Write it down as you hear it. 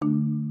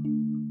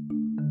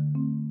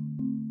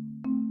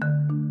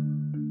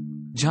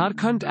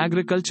Jharkhand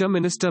Agriculture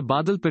Minister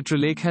Badal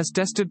Patralekh has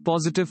tested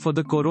positive for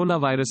the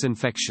coronavirus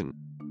infection.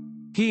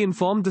 He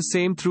informed the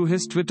same through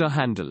his Twitter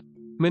handle.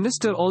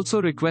 Minister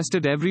also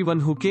requested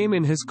everyone who came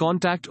in his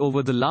contact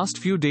over the last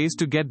few days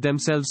to get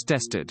themselves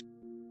tested.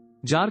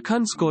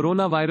 Jharkhand's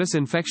coronavirus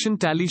infection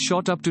tally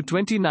shot up to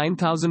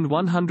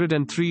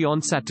 29,103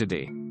 on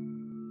Saturday,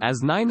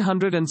 as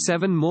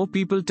 907 more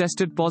people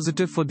tested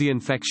positive for the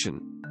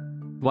infection,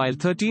 while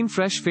 13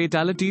 fresh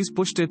fatalities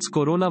pushed its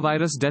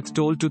coronavirus death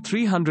toll to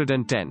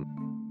 310.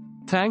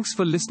 Thanks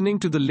for listening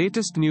to the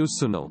latest news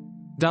Suno.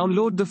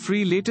 Download the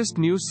free latest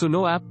news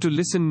Suno app to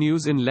listen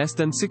news in less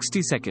than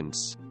 60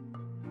 seconds.